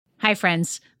Hi,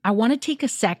 friends. I want to take a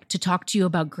sec to talk to you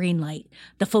about Greenlight,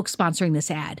 the folks sponsoring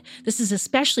this ad. This is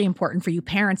especially important for you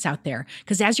parents out there,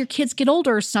 because as your kids get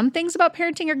older, some things about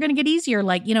parenting are going to get easier,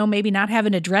 like, maybe not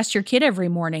having to dress your kid every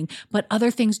morning, but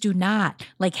other things do not,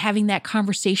 like having that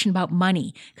conversation about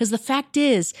money. Because the fact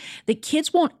is that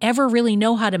kids won't ever really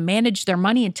know how to manage their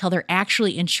money until they're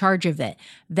actually in charge of it.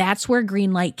 That's where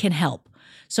Greenlight can help.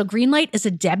 So Greenlight is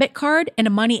a debit card and a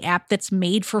money app that's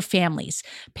made for families.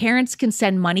 Parents can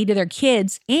send money to their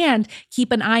kids and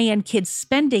keep an eye on kids'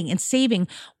 spending and saving,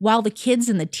 while the kids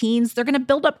and the teens, they're going to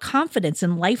build up confidence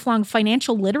and lifelong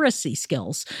financial literacy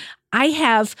skills. I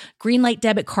have Greenlight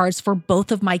debit cards for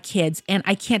both of my kids, and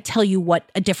I can't tell you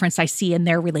what a difference I see in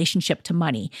their relationship to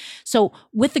money. So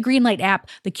with the Greenlight app,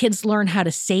 the kids learn how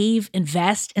to save,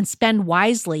 invest, and spend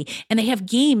wisely, and they have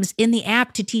games in the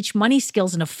app to teach money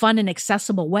skills in a fun and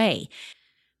accessible way.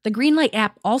 The Greenlight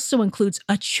app also includes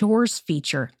a chores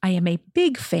feature. I am a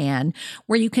big fan,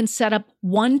 where you can set up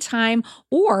one-time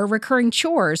or recurring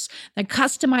chores that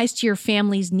customize to your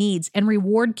family's needs and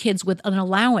reward kids with an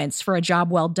allowance for a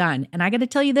job well done. And I got to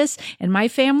tell you this, in my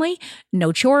family,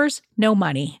 no chores, no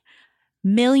money.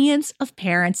 Millions of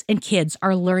parents and kids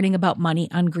are learning about money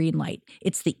on Greenlight.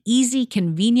 It's the easy,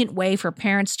 convenient way for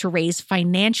parents to raise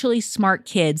financially smart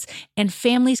kids, and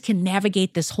families can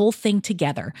navigate this whole thing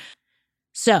together.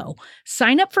 So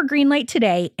sign up for Greenlight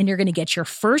today, and you're going to get your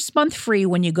first month free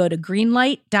when you go to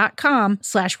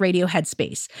greenlight.com/Radio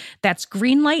Headspace. That's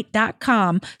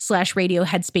greenlight.com/Radio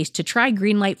Headspace to try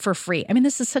Greenlight for free. I mean,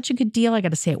 this is such a good deal. I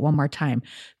got to say it one more time.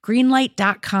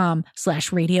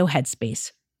 Greenlight.com/Radio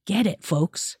Headspace. Get it,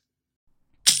 folks.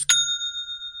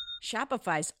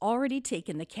 Shopify's already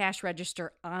taken the cash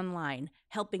register online,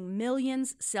 helping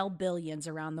millions sell billions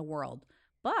around the world.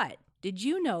 But did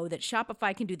you know that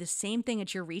Shopify can do the same thing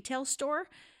at your retail store?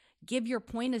 Give your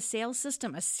point of sale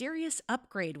system a serious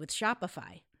upgrade with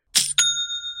Shopify.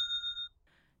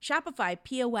 Shopify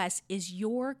POS is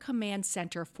your command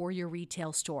center for your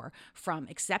retail store. From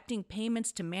accepting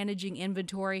payments to managing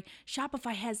inventory,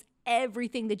 Shopify has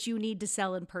everything that you need to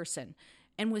sell in person.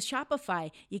 And with Shopify,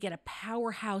 you get a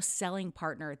powerhouse selling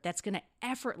partner that's going to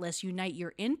effortlessly unite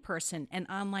your in-person and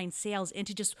online sales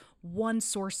into just one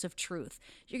source of truth.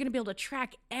 You're going to be able to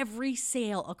track every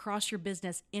sale across your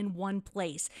business in one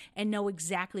place and know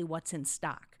exactly what's in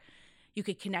stock. You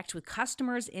could connect with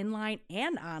customers inline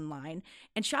and online.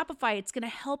 And Shopify, it's going to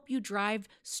help you drive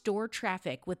store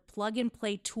traffic with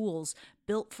plug-and-play tools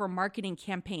built for marketing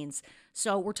campaigns.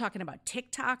 So we're talking about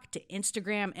TikTok to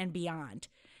Instagram and beyond.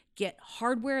 Get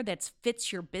hardware that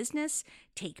fits your business,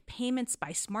 take payments by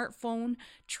smartphone,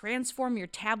 transform your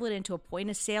tablet into a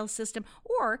point-of-sale system,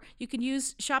 or you can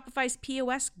use Shopify's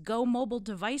POS Go mobile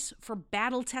device for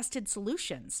battle-tested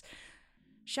solutions.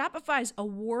 Shopify's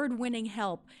award-winning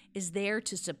help is there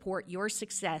to support your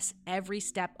success every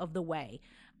step of the way.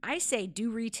 I say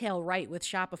do retail right with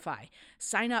Shopify.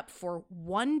 Sign up for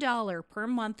 $1 per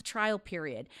month trial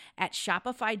period at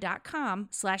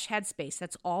shopify.com/headspace.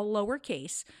 That's all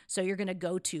lowercase. So you're going to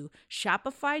go to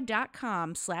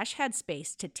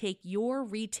shopify.com/headspace to take your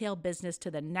retail business to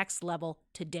the next level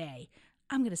today.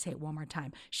 I'm going to say it one more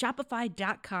time.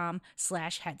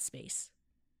 Shopify.com/headspace.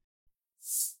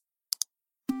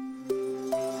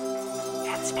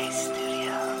 Headspace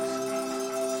Studios.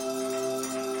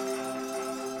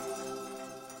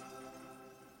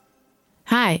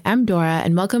 Hi, I'm Dora,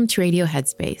 and welcome to Radio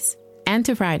Headspace, and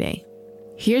to Friday.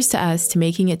 Here's to us to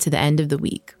making it to the end of the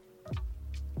week.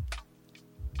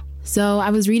 So I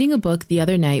was reading a book the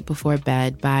other night before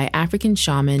bed by African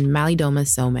shaman Malidoma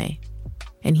Some,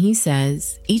 and he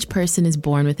says each person is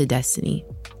born with a destiny,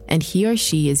 and he or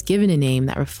she is given a name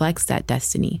that reflects that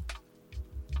destiny.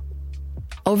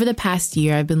 Over the past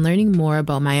year, I've been learning more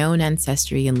about my own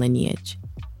ancestry and lineage.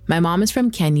 My mom is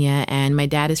from Kenya, and my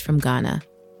dad is from Ghana.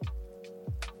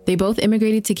 They both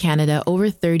immigrated to Canada over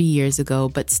 30 years ago,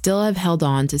 but still have held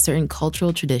on to certain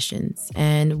cultural traditions,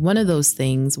 and one of those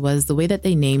things was the way that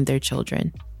they named their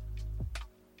children.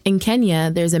 In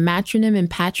Kenya, there's a matronym and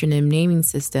patronym naming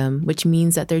system, which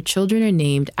means that their children are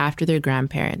named after their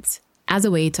grandparents, as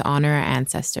a way to honor our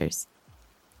ancestors.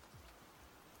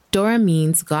 Dora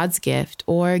means God's gift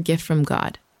or gift from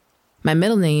God. My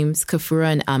middle names,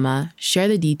 Kafura and Amma, share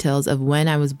the details of when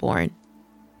I was born.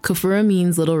 Kafura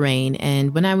means little rain,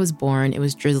 and when I was born, it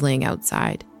was drizzling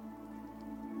outside.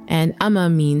 And Amma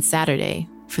means Saturday,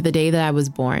 for the day that I was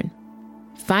born.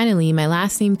 Finally, my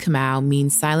last name Kamau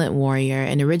means silent warrior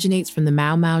and originates from the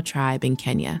Mau Mau tribe in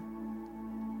Kenya.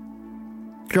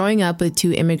 Growing up with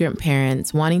two immigrant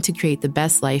parents wanting to create the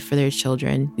best life for their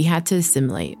children, we had to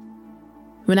assimilate.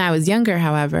 When I was younger,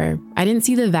 however, I didn't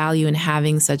see the value in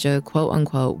having such a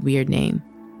quote-unquote weird name.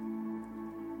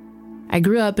 I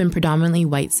grew up in predominantly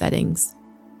white settings.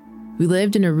 We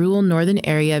lived in a rural northern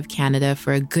area of Canada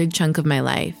for a good chunk of my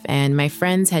life, and my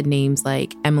friends had names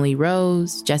like Emily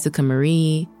Rose, Jessica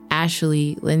Marie,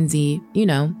 Ashley, Lindsay,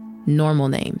 normal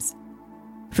names.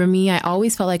 For me, I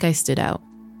always felt like I stood out,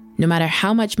 no matter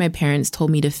how much my parents told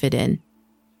me to fit in,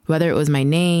 whether it was my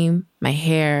name, my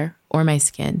hair, or my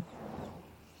skin.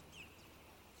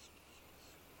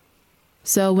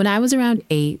 So when I was around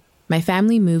 8, my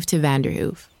family moved to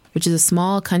Vanderhoof, which is a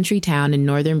small country town in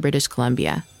northern British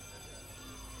Columbia.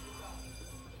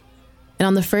 And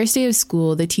on the first day of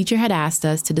school, the teacher had asked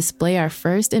us to display our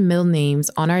first and middle names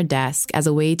on our desk as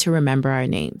a way to remember our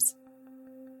names.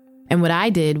 And what I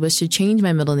did was to change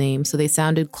my middle name so they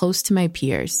sounded close to my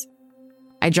peers.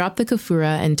 I dropped the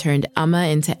kafura and turned Amma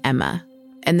into Emma,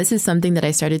 and this is something that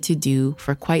I started to do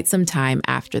for quite some time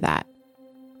after that.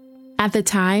 At the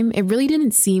time, it really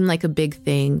didn't seem like a big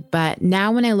thing, but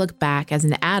now when I look back as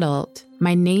an adult,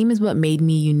 my name is what made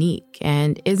me unique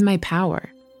and is my power.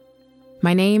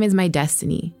 My name is my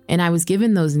destiny, and I was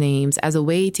given those names as a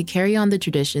way to carry on the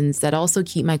traditions that also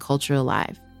keep my culture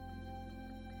alive.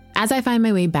 As I find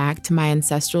my way back to my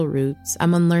ancestral roots,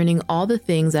 I'm unlearning all the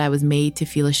things that I was made to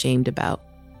feel ashamed about.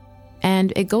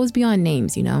 And it goes beyond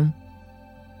names,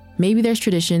 Maybe there's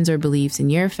traditions or beliefs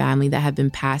in your family that have been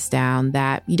passed down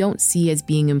that you don't see as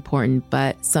being important,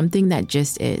 but something that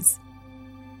just is.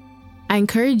 I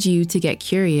encourage you to get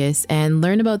curious and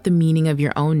learn about the meaning of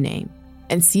your own name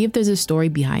and see if there's a story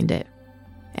behind it.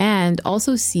 And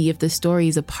also see if the story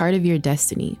is a part of your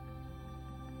destiny.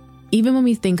 Even when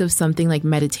we think of something like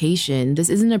meditation, this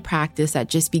isn't a practice that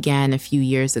just began a few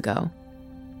years ago.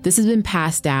 This has been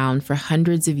passed down for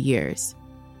hundreds of years.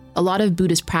 A lot of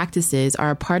Buddhist practices are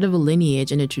a part of a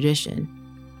lineage and a tradition.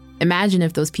 Imagine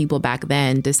if those people back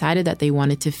then decided that they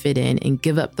wanted to fit in and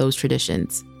give up those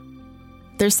traditions.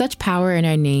 There's such power in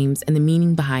our names and the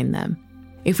meaning behind them.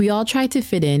 If we all tried to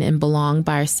fit in and belong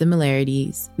by our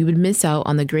similarities, we would miss out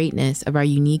on the greatness of our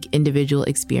unique individual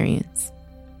experience.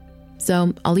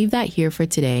 So I'll leave that here for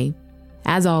today.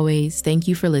 As always, thank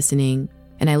you for listening,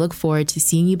 and I look forward to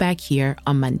seeing you back here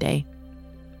on Monday.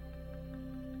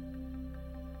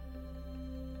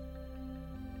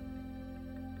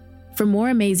 For more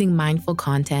amazing mindful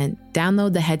content,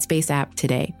 download the Headspace app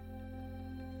today.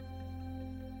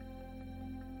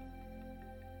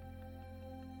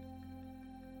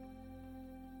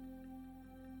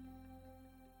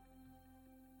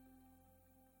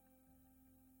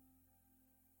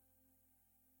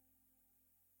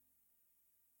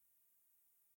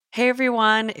 Hey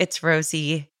everyone, it's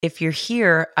Rosie. If you're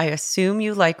here, I assume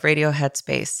you like Radio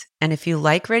Headspace. And if you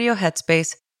like Radio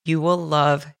Headspace, you will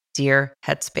love Dear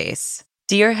Headspace.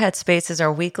 Dear Headspace is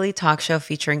our weekly talk show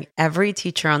featuring every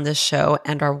teacher on this show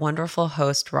and our wonderful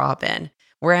host, Robin.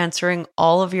 We're answering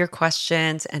all of your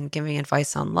questions and giving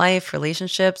advice on life,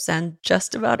 relationships, and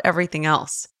just about everything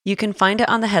else. You can find it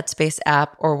on the Headspace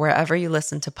app or wherever you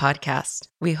listen to podcasts.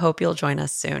 We hope you'll join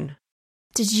us soon.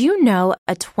 Did you know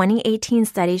a 2018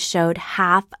 study showed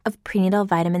half of prenatal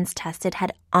vitamins tested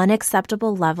had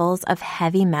unacceptable levels of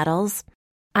heavy metals?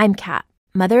 I'm Kat,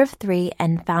 mother of 3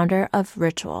 and founder of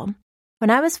Ritual. When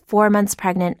I was 4 months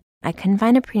pregnant, I couldn't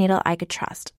find a prenatal I could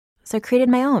trust, so I created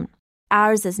my own.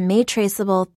 Ours is made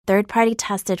traceable, third-party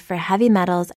tested for heavy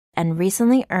metals, and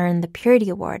recently earned the Purity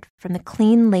Award from the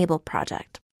Clean Label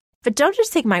Project. But don't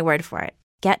just take my word for it.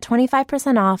 Get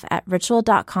 25% off at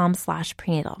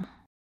ritual.com/prenatal.